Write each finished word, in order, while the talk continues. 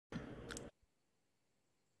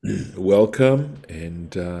Welcome,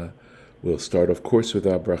 and we'll start, of course, with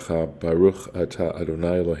our bracha. Baruch ata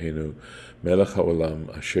Adonai Eloheinu, melech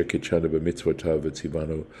haolam, asher kitshanu b'mitzvotav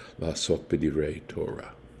v'tzivanu la'asok b'divrei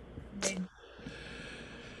Torah.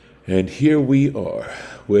 And here we are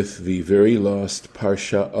with the very last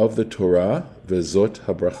parsha of the Torah, Vezot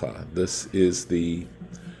habracha. This is the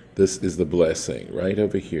blessing right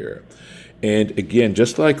over here. And again,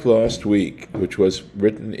 just like last week, which was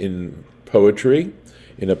written in poetry,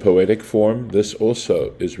 in a poetic form, this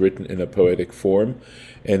also is written in a poetic form,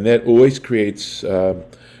 and that always creates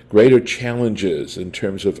greater challenges in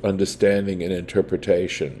terms of understanding and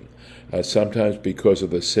interpretation. Sometimes because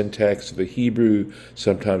of the syntax of the Hebrew,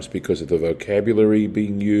 sometimes because of the vocabulary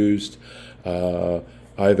being used.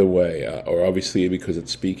 Either way, or obviously because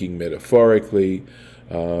it's speaking metaphorically,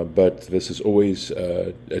 but this is always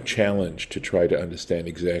a challenge to try to understand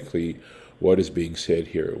exactly what is being said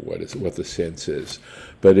here, what the sense is.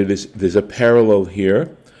 But there's a parallel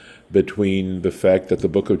here between the fact that the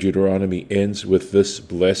book of Deuteronomy ends with this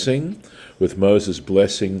blessing, with Moses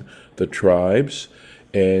blessing the tribes,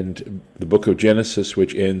 and the book of Genesis,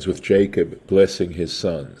 which ends with Jacob blessing his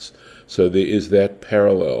sons. So there is that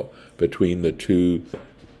parallel between the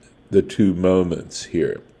two moments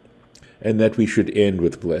here. And that we should end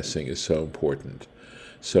with blessing is so important.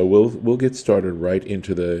 So we'll get started right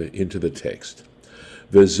into the text.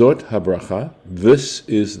 Vezot habracha, this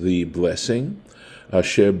is the blessing,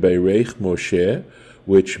 asher beirech Moshe,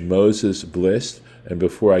 which Moses blessed. And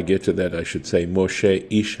before I get to that, I should say Moshe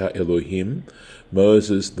ish Elohim,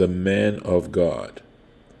 Moses the man of God,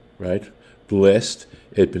 right? Blessed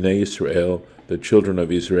et bnei Yisrael, the children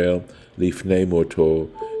of Israel, lifnei moto,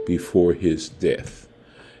 before his death.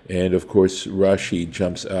 And of course, Rashi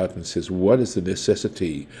jumps out and says, what is the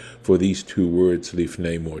necessity for these two words,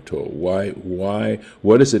 lifnei moto? Why,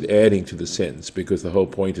 what is it adding to the sentence? Because the whole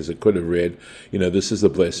point is it could have read, this is the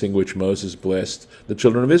blessing which Moses blessed the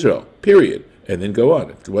children of Israel, period. And then go on.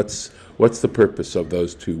 What's the purpose of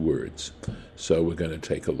those two words? So we're going to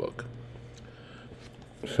take a look.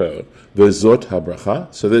 So, Vezot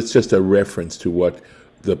habracha, so that's just a reference to what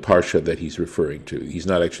the parsha that he's referring to. He's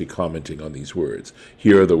not actually commenting on these words.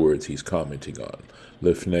 Here are the words he's commenting on.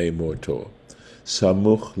 Lifnei moto,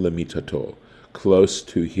 samuch lemitato, close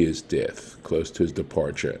to his death, close to his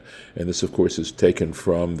departure. And this, of course, is taken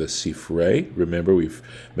from the Sifrei. Remember, we've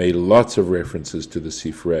made lots of references to the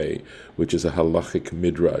Sifrei, which is a halachic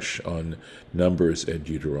midrash on Numbers and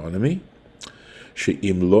Deuteronomy.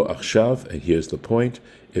 She'im lo achshav, and here's the point,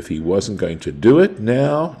 if he wasn't going to do it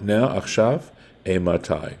now achshav,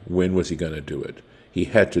 Ematai. When was he going to do it? He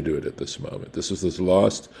had to do it at this moment. This was his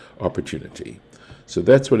last opportunity. So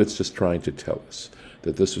that's what it's just trying to tell us,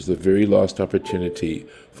 that this was the very last opportunity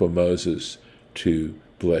for Moses to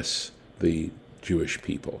bless the Jewish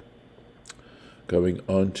people. Going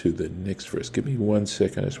on to the next verse. Give me 1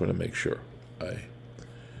 second. I just want to make sure. I'm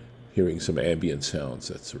hearing some ambient sounds.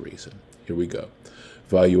 That's the reason. Here we go.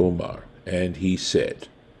 Vayomar. And he said,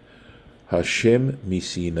 Hashem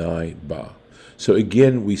misinai ba. So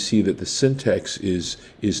again, we see that the syntax is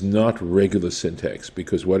not regular syntax,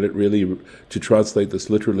 because what it really, to translate this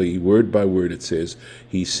literally, word by word, it says,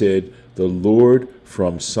 he said, the Lord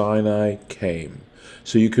from Sinai came.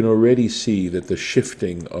 So you can already see that the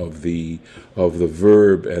shifting of the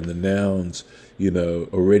verb and the nouns,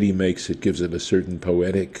 already gives it a certain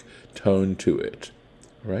poetic tone to it,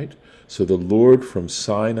 right? So the Lord from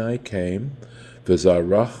Sinai came,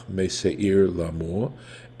 v'zarach me seir lamor,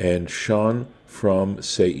 and shone from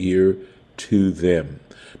Seir to them.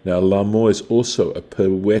 Now, lamo is also a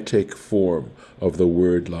poetic form of the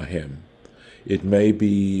word lahem. It may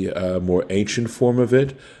be a more ancient form of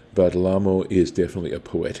it, but lamo is definitely a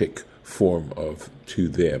poetic form of to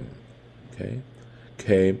them. Okay?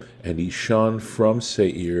 Came, and he shone from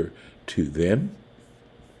Seir to them.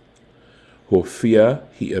 Hofia,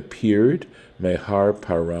 he appeared, mehar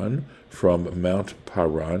Paran, from Mount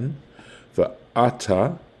Paran.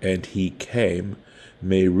 Va'ata, and he came,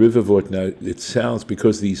 me rivavot. Now it sounds,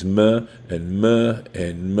 because these me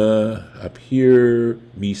and up here,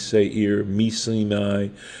 mi seir, mi Sinai,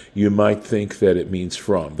 you might think that it means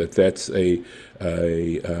from, that's a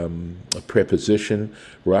preposition.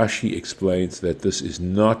 Rashi explains that this is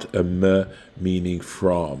not a me meaning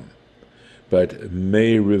from, but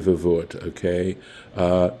me rivavot, okay,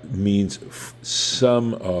 means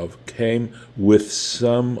some of, came with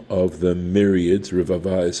some of the myriads.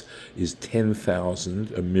 Rivava is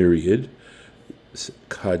 10,000, a myriad.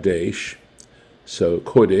 Kadesh, so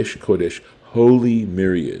Kodesh, holy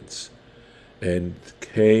myriads. And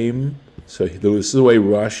came, so this is the way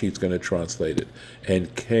Rashi is going to translate it,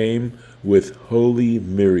 and came with holy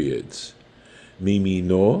myriads.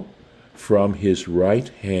 Mimino, from his right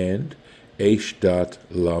hand, Eish dat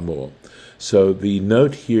lamo. So the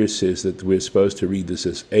note here says that we're supposed to read this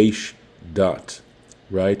as Eish dot,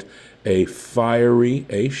 right? A fiery,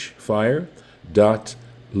 Eish, fire, dot,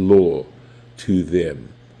 law, to them.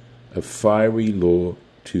 A fiery law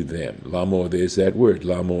to them. Lamo, there's that word,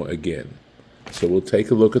 lamo again. So we'll take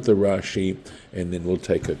a look at the Rashi, and then we'll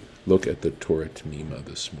take a look at the Torah Temimah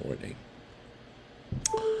this morning.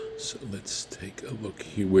 So let's take a look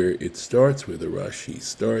here where it starts, where the Rashi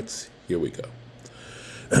starts. Here we go.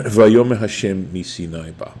 Vayomer Hashem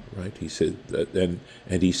miSinai ba, right? He said that,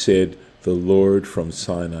 and he said, the Lord from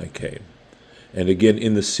Sinai came. And again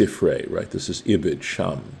in the Sifrei, right? This is Ibid,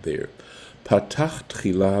 Sham, there. Patach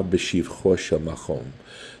tchila b'shivcho shamachom.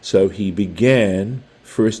 So he began,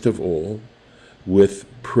 first of all, with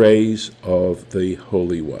praise of the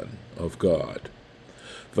Holy One, of God.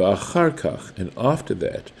 V'achar kach, and after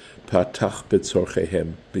that, patach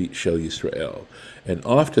b'tzorchehem shel Yisrael. And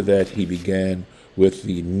after that, he began with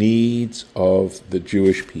the needs of the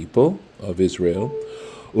Jewish people of Israel,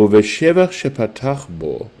 uveshevach shepatach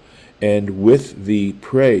bo, and with the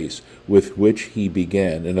praise with which he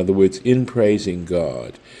began, in other words, in praising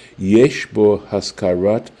God, yesh bo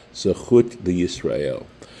haskarat zechut liyisrael.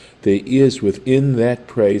 There is within that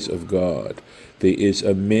praise of God, there is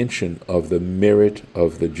a mention of the merit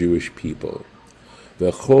of the Jewish people.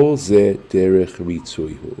 V'chol ze derech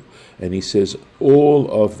ritzuihu. And he says all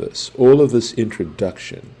of this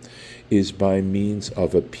introduction is by means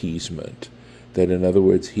of appeasement. That in other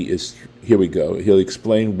words, here we go, he'll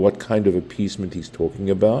explain what kind of appeasement he's talking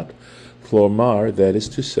about. Klomar, that is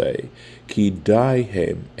to say, ki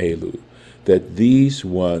daihem elu, that these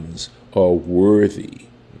ones are worthy.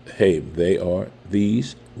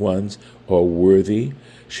 These ones are worthy,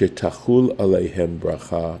 shetachul aleihem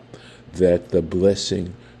bracha, that the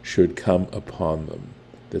blessing should come upon them,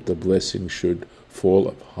 that the blessing should fall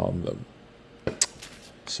upon them.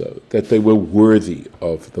 So that they were worthy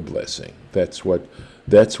of the blessing. That's what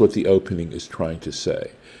the opening is trying to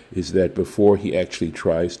say, is that before he actually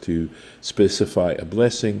tries to specify a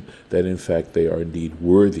blessing, that in fact they are indeed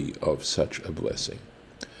worthy of such a blessing.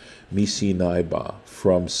 miSinai ba,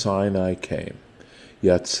 from Sinai came.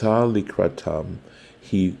 Yatsa likratam,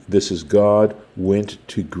 this is God went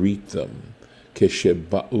to greet them.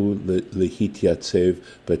 Kesheba'u lehityatzev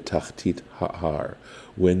betachtit ha'ar,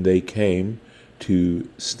 when they came to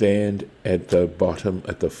stand at the bottom,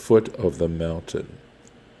 at the foot of the mountain.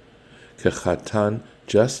 Kechatan,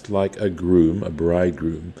 just like a groom, a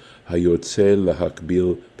bridegroom, hayotze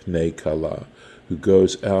lahakbil pnei kala, who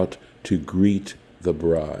goes out to greet the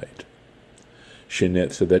bride.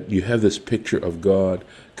 Shenet, so that you have this picture of God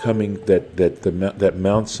coming, that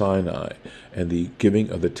Mount Sinai and the giving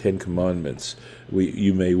of the Ten Commandments.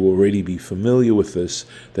 You may already be familiar with this,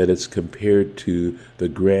 that it's compared to the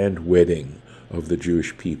grand wedding of the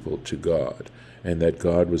Jewish people to God, and that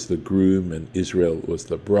God was the groom and Israel was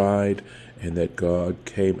the bride, and that God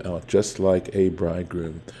came out just like a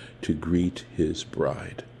bridegroom to greet his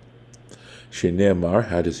bride. Shenemar,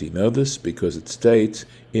 how does he know this? Because it states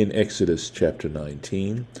in Exodus chapter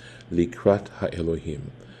 19, Likrat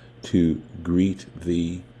ha'Elohim, to greet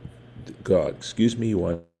the God. Excuse me,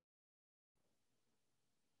 one.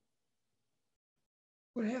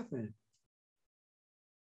 What happened?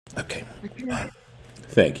 Okay.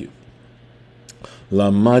 Thank you.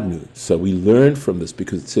 Lamadnu. So we learn from this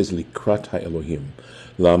because it says Likrat ha'Elohim.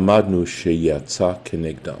 Lamadnu sheyatsa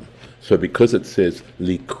kenegdam. So because it says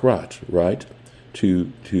Likrat, right,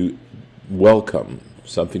 to welcome,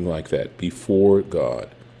 something like that, before God,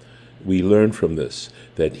 we learn from this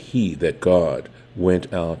that God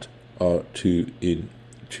went out to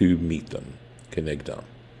meet them, kenegdam.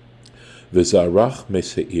 V'zarach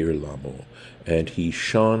meseir lamo, and he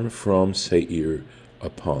shone from Seir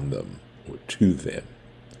upon them, or to them.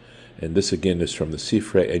 And this again is from the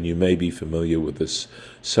Sifrei, and you may be familiar with this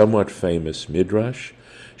somewhat famous midrash,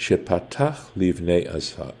 Shepatach livnei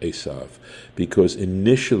Esav, because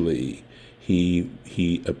initially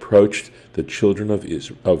he approached the children of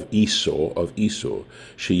Esau,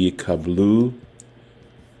 sheyikablu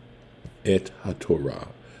et haTorah,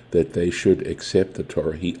 that they should accept the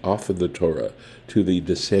Torah. He offered the Torah to the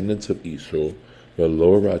descendants of Esau,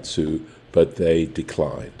 velo ratzu, but they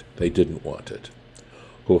declined. They didn't want it.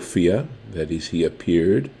 Hofia, that is, he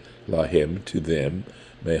appeared, lahem, to them,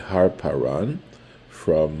 mehar Paran,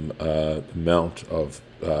 from the Mount of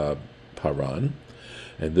Paran.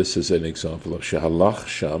 And this is an example of Shehalach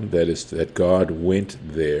Sham, that is, that God went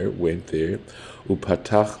there, upatach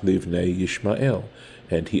livnei Yishmael,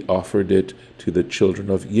 and he offered it to the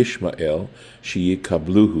children of Yishmael,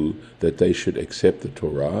 sheyikabluhu, that they should accept the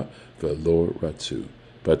Torah, velo ratzu,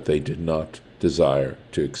 but they did not desire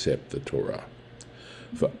to accept the Torah.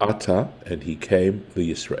 V'ata, and he came to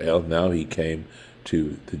Yisrael, now he came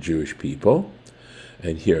to the Jewish people,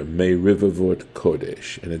 and here, Me Rivavot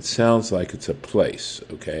Kodesh, and it sounds like it's a place,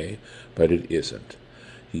 okay, but it isn't.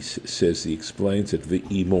 He says, he explains it,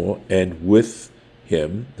 V'imo, and with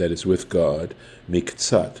him, that is with God,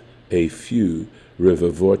 Miktzat, a few,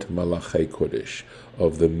 Rivavot Malachei Kodesh,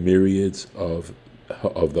 of the myriads of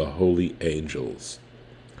the holy angels.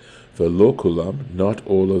 V'lo kulam, not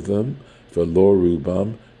all of them, v'lo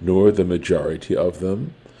rubam, nor the majority of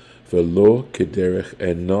them, v'lo kederech,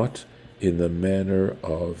 and not in the manner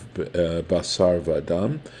of basar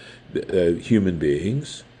v'adam, human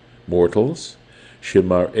beings, mortals,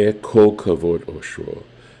 shemar'eh kol kavod oshro,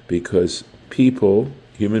 because people,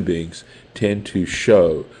 human beings, tend to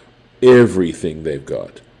show everything they've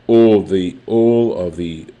got, all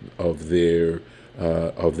of their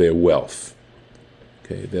wealth.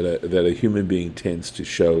 Okay, that a human being tends to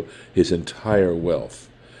show his entire wealth,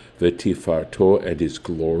 v'tifarto, and his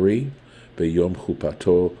glory, b'yom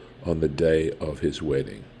chupato, on the day of his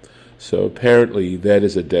wedding. So apparently that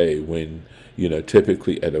is a day when,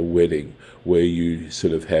 typically at a wedding where you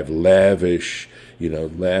sort of have lavish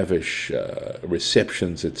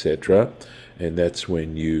receptions, etc., and that's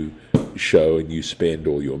when you show and you spend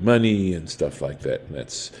all your money and stuff like that, and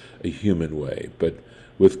that's a human way. But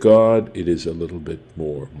with God, it is a little bit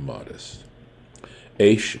more modest.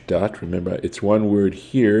 Eish dot, remember, it's one word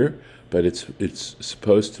here, but it's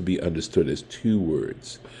supposed to be understood as two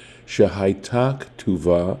words. Shahaitak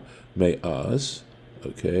tuva me'az,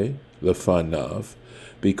 okay, lefanav,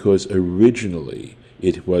 because originally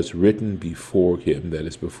it was written before him, that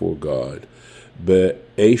is before God,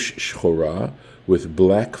 be'esh shchora, with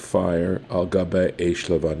black fire, al gabe esh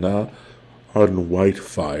levana, on white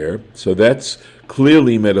fire. So that's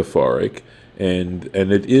clearly metaphoric, and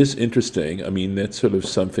it is interesting. I mean, that's sort of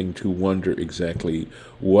something to wonder exactly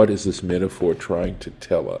what is this metaphor trying to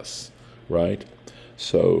tell us, right?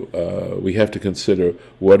 So we have to consider,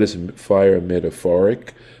 what is fire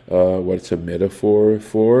metaphoric, what it's a metaphor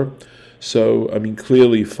for. So, I mean,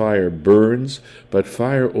 clearly fire burns, but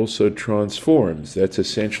fire also transforms. That's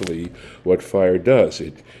essentially what fire does.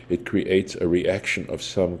 It creates a reaction of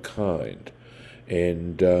some kind.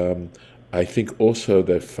 And I think also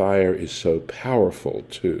that fire is so powerful,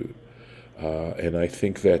 too. And I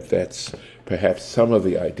think that that's perhaps some of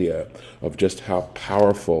the idea of just how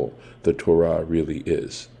powerful the Torah really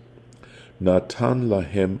is. Natan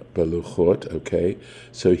lahem beluchot, okay,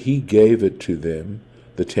 so he gave it to them,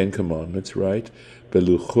 the Ten Commandments, right?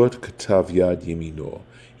 Beluchot katav yad yemino.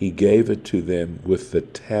 He gave it to them with the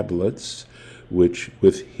tablets, which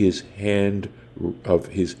with his hand, of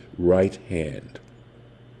his right hand.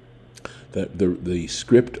 The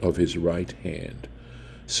script of his right hand.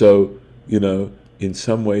 So, in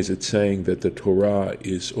some ways it's saying that the Torah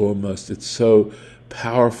is almost, it's so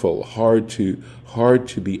powerful, hard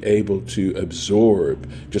to be able to absorb,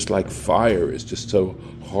 just like fire is just so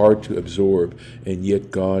hard to absorb, and yet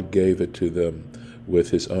God gave it to them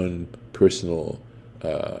with his own personal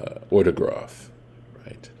autograph,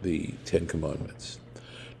 right? The Ten Commandments.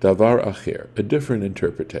 Davar acher, a different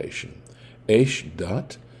interpretation. Esh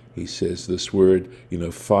dat, he says this word,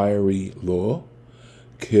 fiery law.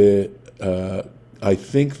 Ke, I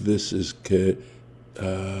think this is ke.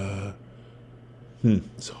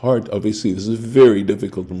 It's hard. Obviously, this is very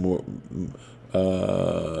difficult.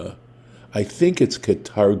 I think it's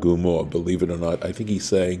ketargumo, believe it or not. I think he's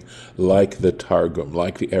saying like the Targum,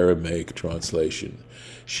 like the Aramaic translation.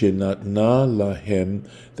 Shenatna lahem,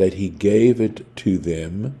 that he gave it to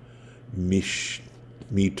them, mitoch,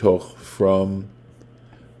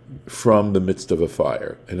 from the midst of a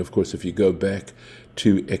fire. And of course, if you go back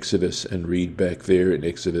to Exodus and read back there in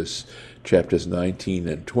Exodus chapters 19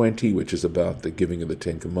 and 20, which is about the giving of the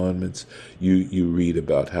Ten Commandments, you read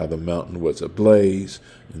about how the mountain was ablaze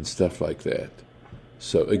and stuff like that.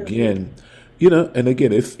 So again,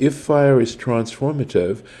 if fire is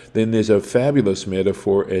transformative, then there's a fabulous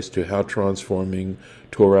metaphor as to how transforming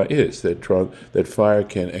Torah is, that fire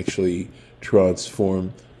can actually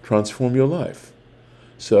transform your life.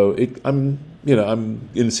 So I'm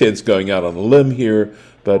in a sense going out on a limb here,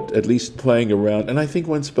 but at least playing around. And I think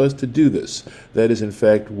one's supposed to do this. That is, in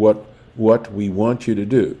fact, what we want you to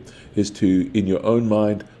do, is to, in your own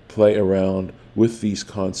mind, play around with these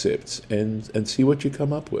concepts and see what you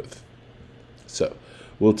come up with. So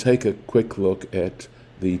we'll take a quick look at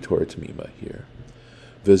the Torah Temimah here.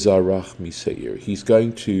 V'zarach miseir. He's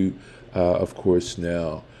going to of course,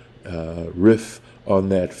 now riff on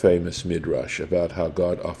that famous midrash about how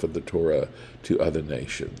God offered the Torah to other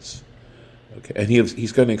nations. Okay, and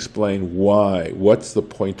he's going to explain why. What's the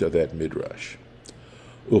point of that midrash?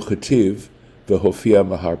 Uchetiv v'hofia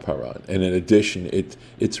mahar Paran, and in addition,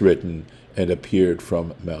 it's written and appeared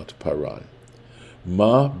from Mount Paran.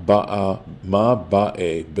 Ma ba'e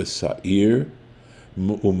b'sa'ir,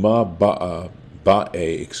 uma ba'e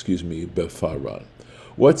b'faran.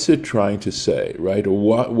 What's it trying to say, right?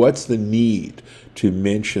 Or what's the need to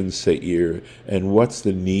mention Seir, and what's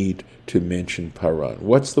the need to mention Paran?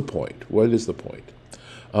 What's the point? What is the point?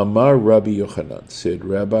 Amar Rabbi Yochanan, said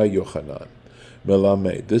Rabbi Yochanan,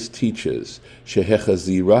 Melamed, this teaches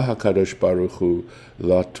Shehechazira HaKadosh Baruch Hu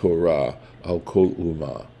La Torah Al Kol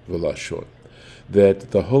Uma V'Lashon,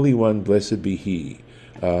 that the Holy One, blessed be He,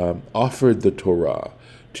 offered the Torah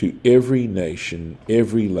to every nation,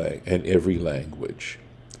 every language.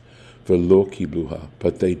 V'lo kibluha,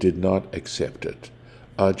 but they did not accept it.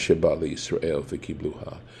 Ad sheba Yisrael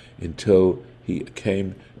v'kibluha, until He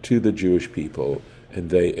came to the Jewish people and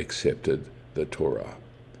they accepted the Torah.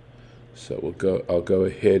 So I'll go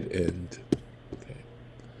ahead and,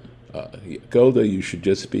 Golda, you should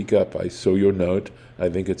just speak up. I saw your note. I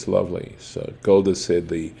think it's lovely. So Golda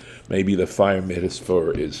said maybe the fire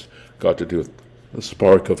metaphor is got to do with the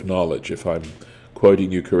spark of knowledge, if I'm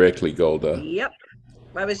quoting you correctly, Golda. Yep.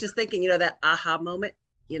 I was just thinking, that aha moment,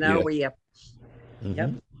 where you,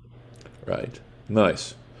 Yep. Right.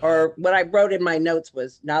 Nice. Or what I wrote in my notes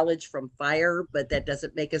was knowledge from fire, but that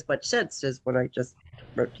doesn't make as much sense as what I just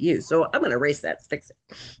wrote to you. So I'm going to erase that, fix it.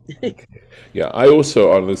 Okay. Yeah, I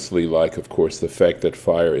also honestly like, of course, the fact that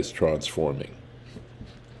fire is transforming,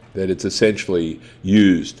 that it's essentially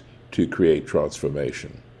used to create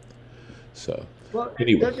transformation. So,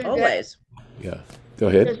 anyway. Always. Yeah, go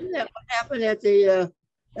ahead. Isn't that what happened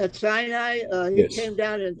at Sinai? He came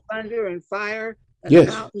down in thunder and fire, and the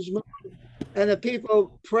mountains moved, and the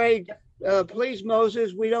people prayed, please,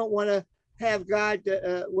 Moses, we don't want to have God,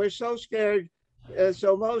 we're so scared.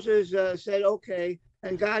 So Moses said, okay,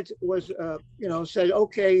 and God was, said,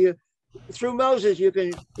 okay, through Moses, you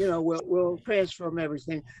can, we'll transform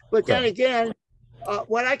everything. But then again,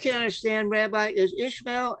 what I can understand, Rabbi, is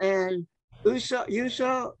Ishmael and Esau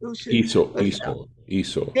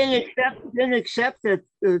didn't accept the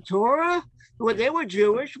Torah. Well, they were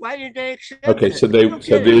Jewish. Why did they accept it? Okay, so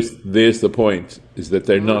there's the point, is that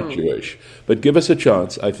they're not Jewish. But give us a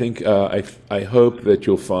chance. I think I hope that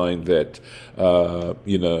you'll find that the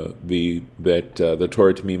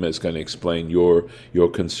Torah Temimah is going to explain your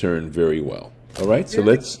concern very well. All right, so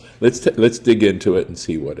let's dig into it and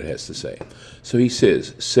see what it has to say. So he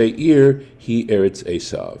says, Seir he Eretz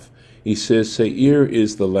Esav. He says Seir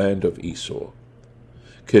is the land of Esau.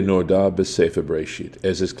 Kenorda b'Sefer Breshit,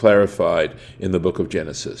 as is clarified in the book of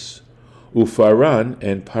Genesis. Ufaran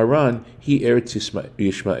and Paran he Eretz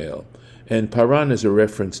Ishmael, and Paran is a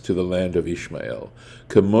reference to the land of Ishmael.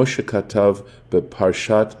 Kemoshe katav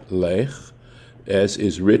b'Parshat Lech, as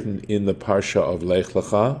is written in the Parsha of Lech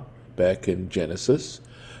Lecha, back in Genesis.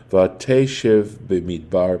 Vateshev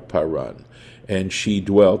b'Midbar Paran, and she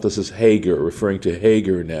dwelt. This is Hagar, referring to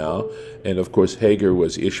Hagar now, and of course Hagar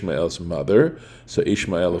was Ishmael's mother, so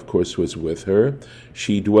Ishmael of course was with her.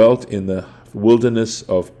 She dwelt in the wilderness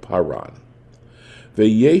of Paran.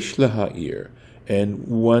 Veyesh laha'ir, and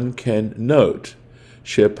one can note,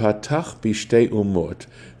 shepatach bishtei umot,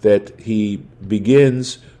 that he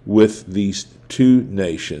begins with these two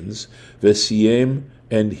nations, vesiyem,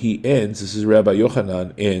 and he ends, this is Rabbi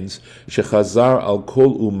Yochanan, ends, shechazar al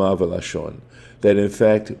kol uma v'lashon, that in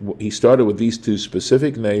fact he started with these two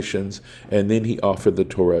specific nations, and then he offered the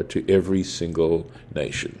Torah to every single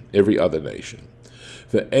nation, every other nation.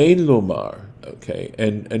 Ve'ein lomar, okay,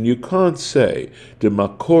 and you can't say, de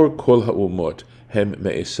makor kol ha'umot hem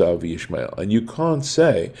me'esav v'yishmael, and you can't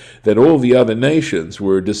say that all the other nations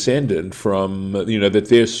were descendant from, that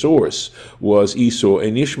their source was Esau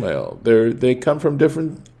and Ishmael. They come from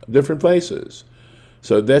different places.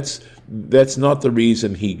 So that's not the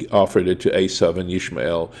reason he offered it to Esav and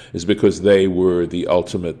Ishmael, is because they were the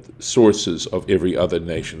ultimate sources of every other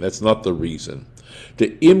nation. That's not the reason.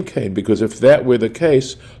 The imkain, because if that were the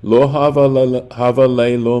case, lo hava le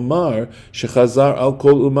lomar shechazar al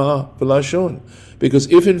kol uma v'lashon. Because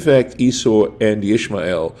if in fact Esau and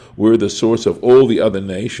Ishmael were the source of all the other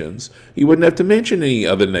nations, he wouldn't have to mention any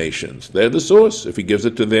other nations. They're the source. If he gives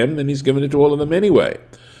it to them, then he's given it to all of them anyway.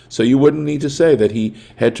 So you wouldn't need to say that he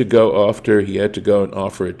had to go and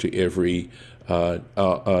offer it to every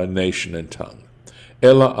nation and tongue.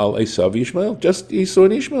 Ela al Esav Ishmael, just Esau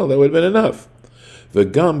and Ishmael, that would have been enough.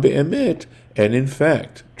 V'gam be'emet, And in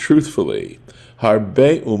fact, truthfully,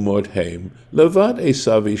 Harbe umot heim levad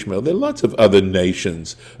Esav Ishmael. There are lots of other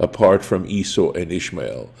nations apart from Esau and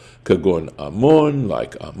Ishmael. Kagon Ammon,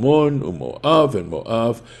 like Ammon, Umoav and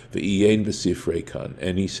Moav, ve'ien b'sifrei kan.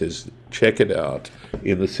 And he says, check it out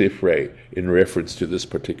in the Sifrei in reference to this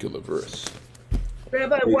particular verse.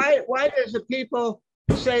 Rabbi, why does the people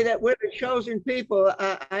say that we're the chosen people?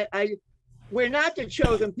 We're not the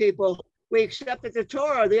chosen people. We accepted the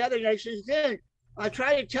Torah. The other nations didn't. I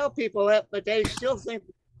try to tell people that, but they still think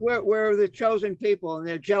we're the chosen people, and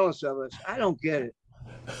they're jealous of us. I don't get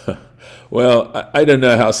it. Well, I don't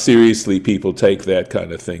know how seriously people take that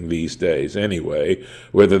kind of thing these days anyway,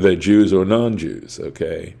 whether they're Jews or non-Jews,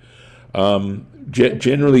 okay?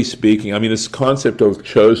 Generally speaking, I mean, this concept of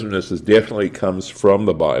chosenness definitely comes from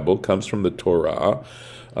the Bible, comes from the Torah.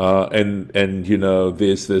 And you know,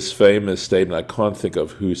 there's this famous statement, I can't think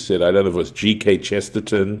of who said, I don't know if it was G.K.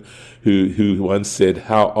 Chesterton, who once said,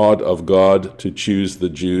 how odd of God to choose the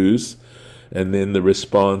Jews. And then the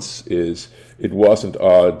response is, it wasn't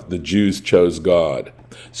odd, the Jews chose God.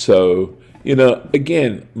 So, you know,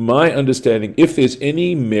 again, my understanding, if there's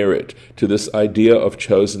any merit to this idea of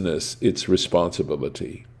chosenness, it's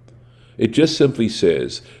responsibility. It just simply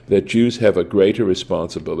says that Jews have a greater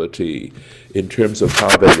responsibility in terms of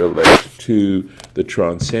how they relate to the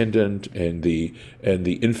transcendent and the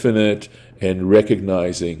infinite, and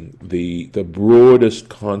recognizing the broadest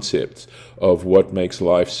concepts of what makes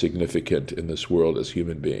life significant in this world as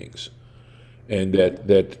human beings. And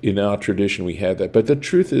that in our tradition we have that. But the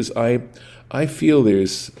truth is, I feel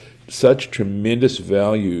there's such tremendous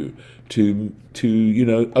value to you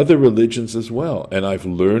know, other religions as well, and I've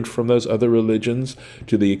learned from those other religions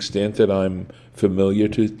to the extent that I'm familiar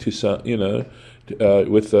to some, you know,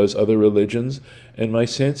 with those other religions, and my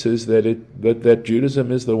sense is that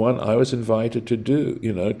Judaism is the one I was invited to do,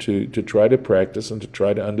 you know, to try to practice and to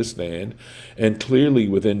try to understand, and clearly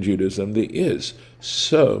within Judaism there is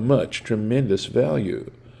so much tremendous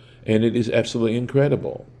value, and it is absolutely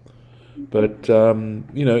incredible. But,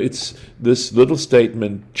 you know, it's this little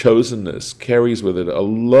statement, chosenness, carries with it a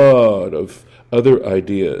lot of other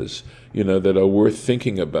ideas, you know, that are worth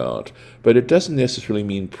thinking about. But it doesn't necessarily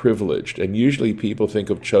mean privileged. And usually people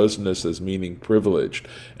think of chosenness as meaning privileged.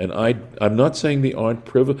 And I'm not saying they aren't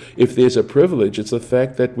privileged. If there's a privilege, it's the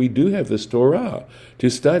fact that we do have this Torah to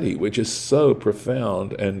study, which is so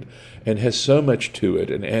profound and has so much to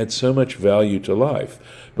it and adds so much value to life.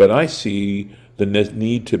 But I see the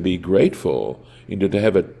need to be grateful, you know, to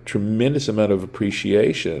have a tremendous amount of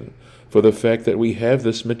appreciation for the fact that we have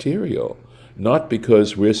this material, not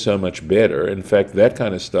because we're so much better. In fact, that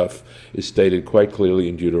kind of stuff is stated quite clearly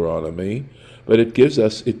in Deuteronomy, but it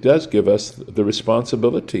does give us the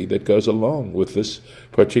responsibility that goes along with this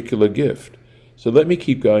particular gift. So let me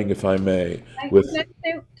keep going, if I may.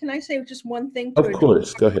 Can I say just one thing? Of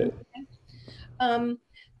course, go ahead.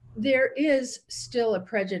 There is still a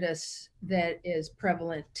prejudice that is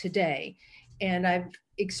prevalent today, and I've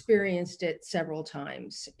experienced it several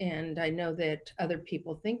times, and I know that other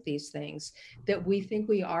people think these things, that we think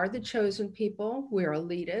we are the chosen people, we're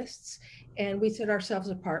elitists, and we set ourselves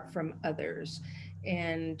apart from others.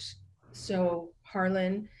 And so,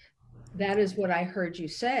 Harlan, that is what I heard you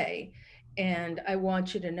say. And I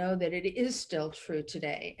want you to know that it is still true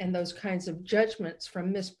today. And those kinds of judgments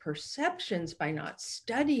from misperceptions by not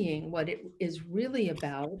studying what it is really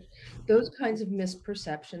about, those kinds of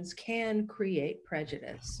misperceptions can create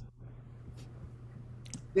prejudice.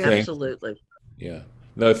 Absolutely. Yeah.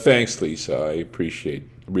 No, thanks, Lisa. I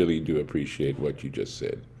really do appreciate what you just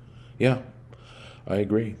said. Yeah, I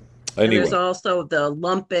agree. Anyway. And there's also the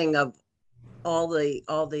lumping of all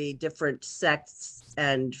the different sects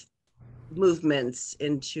and movements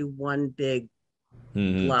into one big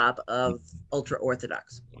blob of ultra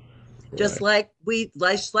orthodox, just like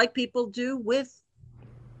people do with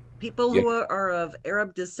people who are of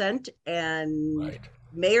Arab descent and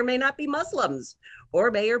may or may not be Muslims,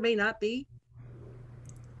 or may or may not be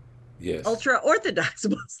ultra orthodox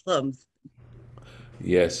Muslims.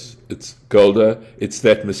 Yes, it's Golda. It's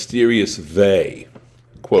that mysterious they.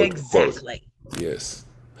 Quote, exactly. Quote. Yes.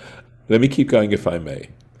 Let me keep going, if I may.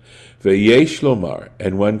 V'yesh lomar,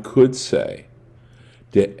 and one could say,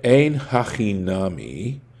 de ein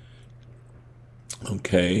hachinami,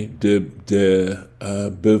 okay, de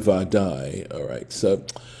bevadai. All right, so,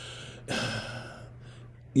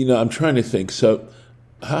 you know, I'm trying to think. So,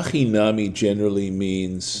 hachinami generally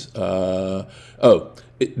means, that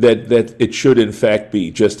it should in fact be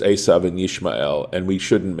just Esav and Yishmael, and we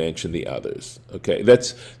shouldn't mention the others. Okay,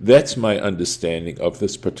 that's my understanding of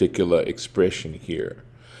this particular expression here.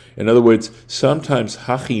 In other words, sometimes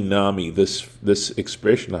hachinami, this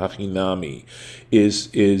expression hachinami,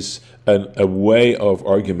 is a way of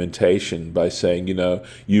argumentation by saying,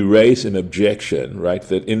 you raise an objection, right?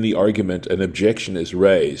 That in the argument an objection is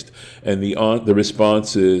raised, and the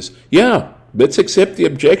response is, yeah, let's accept the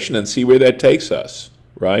objection and see where that takes us,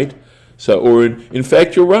 right? So, or in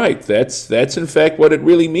fact, you're right. That's in fact what it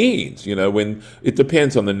really means. When it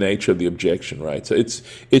depends on the nature of the objection, right? So it's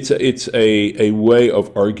a way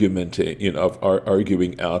of argumenting, of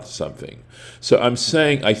arguing out something. So I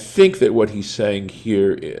think that what he's saying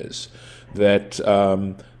here is that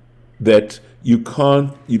that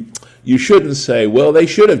you shouldn't say, well, they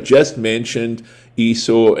should have just mentioned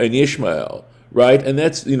Esau and Ishmael, right? And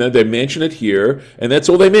that's they mention it here, and that's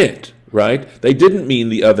all they meant. Right? They didn't mean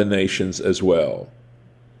the other nations as well.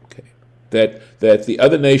 Okay. That the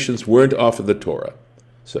other nations weren't offered the Torah.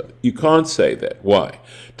 So you can't say that. Why?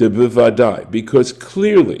 Because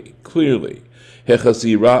clearly,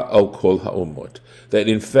 hechazira al kol ha'umot, that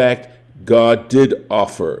in fact God did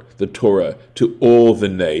offer the Torah to all the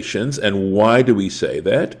nations. And why do we say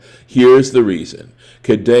that? Here's the reason.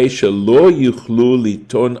 Kedei shelo yuchlu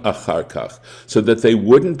liton achar kach, so that they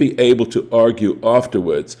wouldn't be able to argue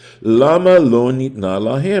afterwards. Lama lo nitna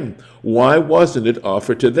lahem? Why wasn't it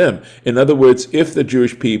offered to them? In other words, if the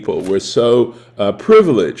Jewish people were so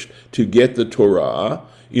privileged to get the Torah,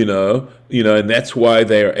 and that's why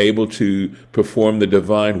they are able to perform the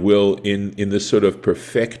divine will in this sort of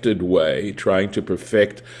perfected way, trying to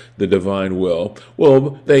perfect the divine will.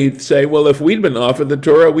 Well, they say, well, if we'd been offered the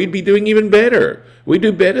Torah, we'd be doing even better. We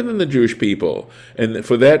do better than the Jewish people. And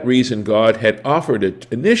for that reason, God had offered it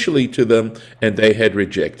initially to them, and they had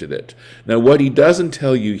rejected it. Now, what he doesn't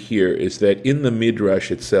tell you here is that in the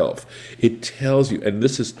Midrash itself, it tells you, and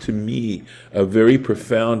this is to me a very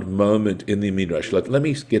profound moment in the Midrash. Let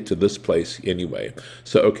me get to this place anyway.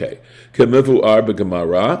 So, okay. Kemevu'ar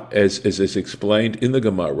b'Gemara, as is explained in the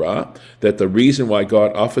Gemara, that the reason why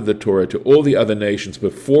God offered the Torah to all the other nations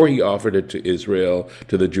before he offered it to Israel,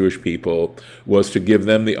 to the Jewish people, was to give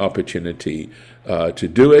them the opportunity to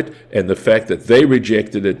do it, and the fact that they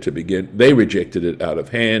rejected it they rejected it out of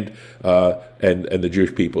hand, and the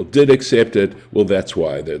Jewish people did accept it. Well, that's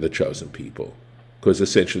why they're the chosen people, because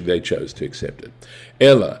essentially they chose to accept it.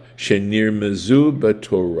 Ella shenirmezu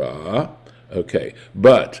b'Torah. Okay,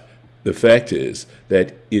 but the fact is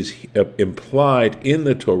that is implied in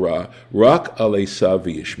the Torah, Rak al Esav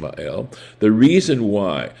v'Yishmael. The reason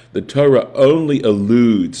why the Torah only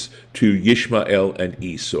alludes to Yishmael and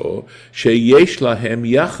Esau, sheyesh lahem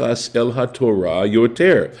yachas el haTorah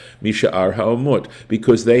yoter misha'ar ha'omot,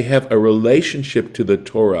 because they have a relationship to the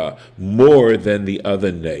Torah more than the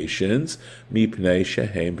other nations, mipnei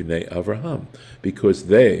shehem bnei Avraham, because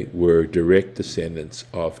they were direct descendants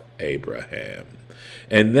of Abraham.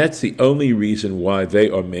 And that's the only reason why they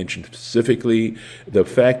are mentioned specifically. The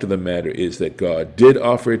fact of the matter is that God did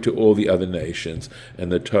offer it to all the other nations,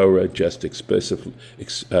 and the Torah just explicitly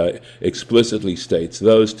states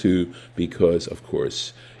those two because, of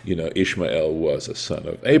course, Ishmael was a son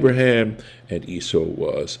of Abraham, and Esau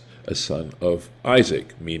was a son of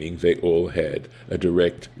Isaac, meaning they all had a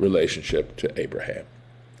direct relationship to Abraham.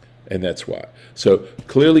 And that's why. So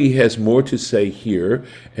clearly he has more to say here,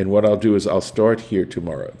 and what I'll do is I'll start here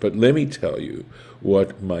tomorrow. But let me tell you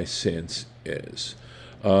what my sense is.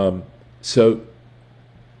 So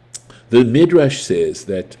the Midrash says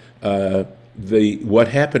that what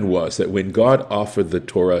happened was that when God offered the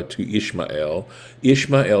Torah to Ishmael,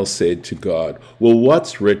 Ishmael said to God, well,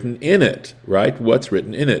 what's written in it, right? What's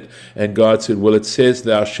written in it? And God said, well, it says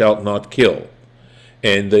thou shalt not kill.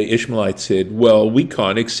 And the Ishmaelites said, well, we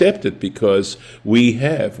can't accept it because we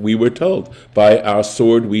were told, by our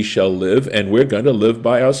sword we shall live, and we're going to live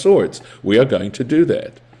by our swords. We are going to do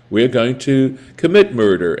that. We are going to commit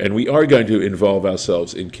murder, and we are going to involve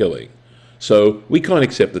ourselves in killing. So we can't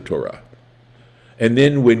accept the Torah. And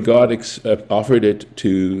then when God offered it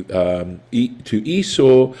to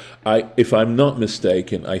Esau, if I'm not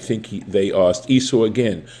mistaken, I think they asked Esau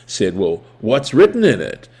again, said, well, what's written in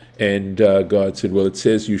it? And God said, well, it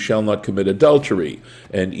says you shall not commit adultery.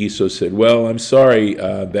 And Esau said, well, I'm sorry,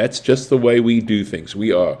 that's just the way we do things.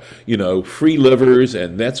 We are, free livers,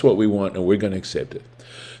 and that's what we want, and we're going to accept it.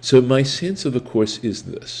 So my sense of the course is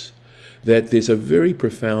this, that there's a very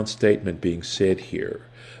profound statement being said here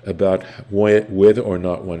about whether or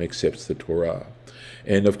not one accepts the Torah.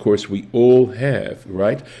 And of course, we all have,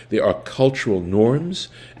 right? There are cultural norms,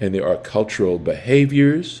 and there are cultural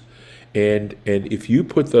behaviors. And if you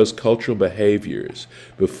put those cultural behaviors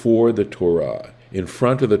before the Torah, in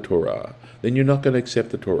front of the Torah, then you're not going to accept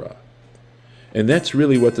the Torah. And that's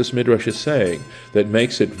really what this Midrash is saying, that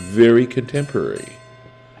makes it very contemporary.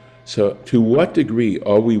 So to what degree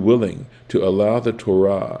are we willing to allow the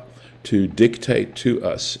Torah to dictate to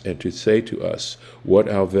us and to say to us what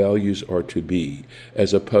our values are to be,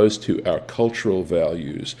 as opposed to our cultural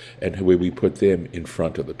values and where we put them in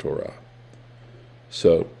front of the Torah?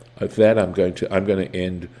 So with that, I'm going to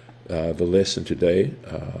end the lesson today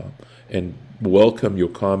and welcome your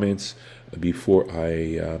comments before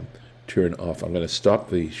I turn off. I'm going to stop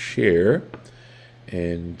the share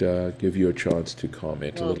and give you a chance to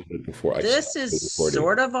comment a little bit before I This stop is the recording.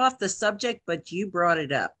 sort of off the subject, but you brought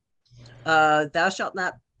it up. Thou shalt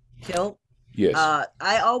not kill. Yes.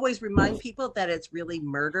 I always remind people that it's really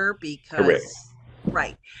murder because, Correct.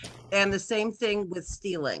 Right. And the same thing with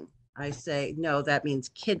stealing. I say, no, that means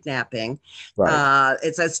kidnapping. Right.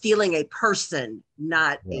 It's stealing a person,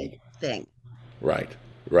 not a thing. Right.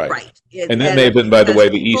 And that may have been, by the way,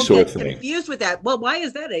 the Esau thing. Confused with that. Well, why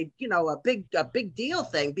is that a big deal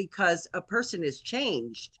thing? Because a person is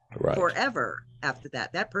changed forever after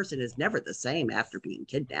that. That person is never the same after being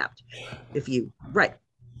kidnapped.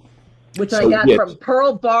 Which I got from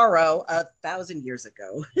Pearl Barrow 1,000 years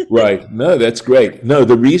ago. Right. No, that's great. No,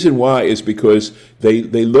 the reason why is because they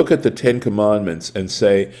look at the Ten Commandments and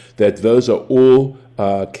say that those are all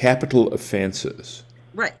capital offenses.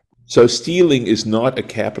 Right. So stealing is not a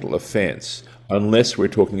capital offense unless we're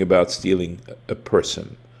talking about stealing a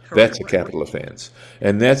person. Correct. That's a capital offense.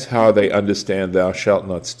 And that's how they understand thou shalt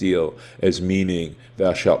not steal as meaning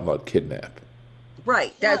thou shalt not kidnap.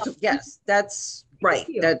 Right. That's right.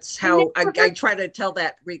 That's how I try to tell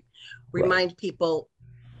that, remind people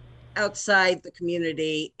outside the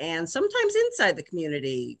community and sometimes inside the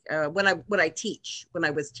community. When I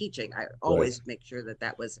was teaching, I always make sure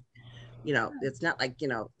that was, it's not like,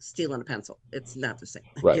 stealing a pencil. It's not the same.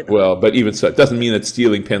 Right. Well, but even so, it doesn't mean that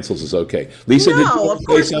stealing pencils is okay. Lisa, no, of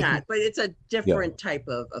course not. But it's a different type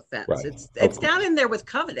of offense. Right. It's down in there with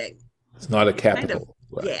coveting. It's not a capital.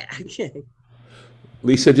 Kind of, Yeah.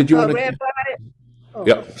 Lisa, did you want to? Rabbi,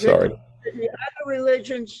 yeah. Sorry. The other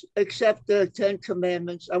religions accept the Ten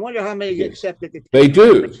Commandments. I wonder how many accepted the They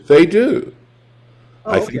do. They do.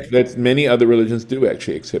 Oh, I think that many other religions do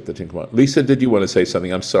actually accept the Ten Commandments. Lisa, did you want to say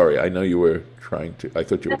something? I'm sorry. I know you were trying to. I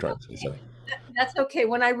thought you were trying to say something. That's okay.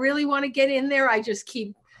 When I really want to get in there, I just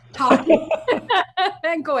keep talking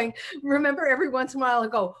and going. Remember, every once in a while, I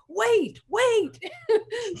go, wait.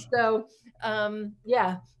 So,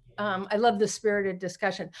 I love the spirited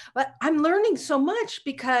discussion. But I'm learning so much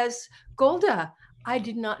because, Golda, I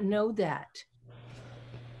did not know that.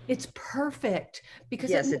 It's perfect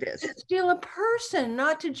because it is. To steal a person,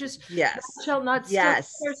 not to just shall not steal.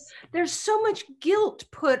 Yes. There's so much guilt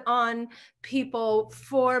put on people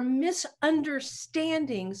for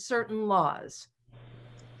misunderstanding certain laws.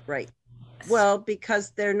 Right. Well,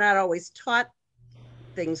 because they're not always taught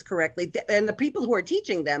things correctly, and the people who are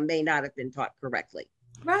teaching them may not have been taught correctly.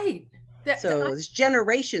 Right. So there's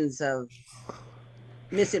generations of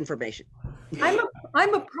misinformation.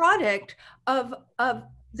 I'm a product of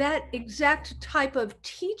that exact type of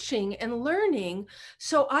teaching and learning.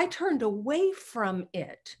 So I turned away from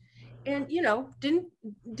it and,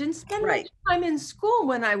 didn't spend much time in school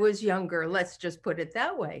when I was younger. Let's just put it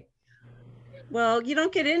that way. Well, you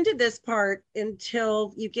don't get into this part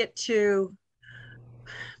until you get to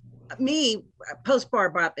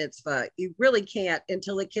post-bar bat mitzvah. You really can't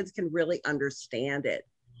until the kids can really understand it.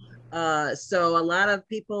 So a lot of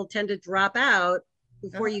people tend to drop out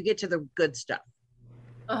before you get to the good stuff.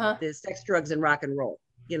 The sex, drugs, and rock and roll.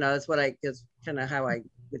 That's kind of how I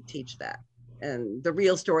would teach that. And the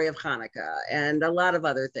real story of Hanukkah and a lot of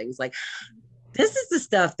other things. Like, this is the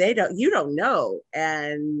stuff you don't know.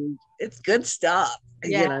 And it's good stuff.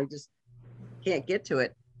 Yeah. Just can't get to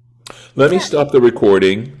it. Let me stop the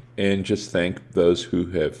recording and just thank those who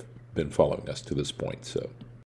have been following us to this point. So